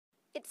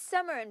It's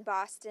summer in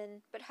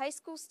Boston, but high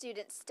school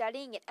students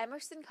studying at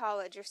Emerson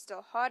College are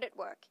still hard at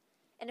work.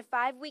 In a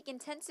 5-week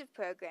intensive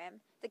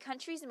program, the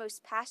country's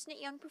most passionate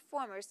young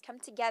performers come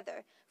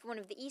together for one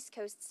of the East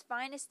Coast's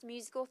finest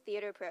musical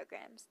theater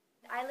programs.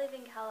 I live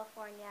in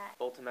California.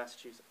 Bolton,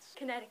 Massachusetts.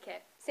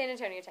 Connecticut. San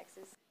Antonio,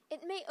 Texas.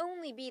 It may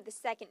only be the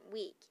second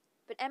week,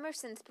 but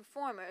Emerson's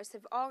performers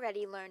have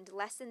already learned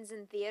lessons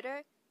in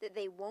theater that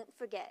they won't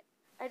forget.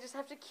 I just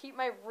have to keep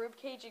my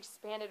ribcage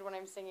expanded when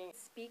I'm singing.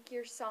 Speak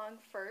your song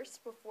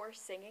first before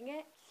singing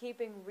it.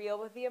 Keeping real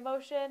with the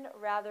emotion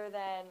rather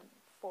than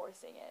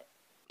forcing it.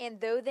 And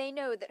though they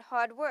know that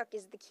hard work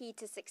is the key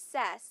to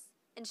success,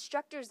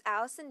 instructors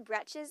Allison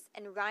Bretches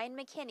and Ryan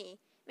McKinney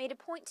made a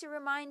point to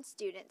remind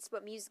students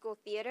what musical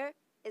theater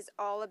is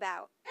all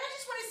about. I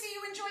just want to see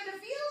you enjoy the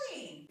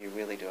feeling. You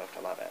really do have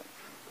to love it.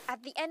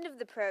 At the end of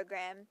the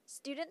program,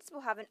 students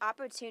will have an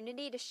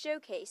opportunity to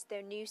showcase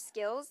their new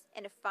skills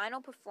in a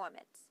final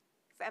performance.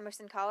 For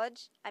Emerson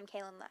College, I'm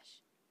Cailin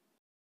Loesch.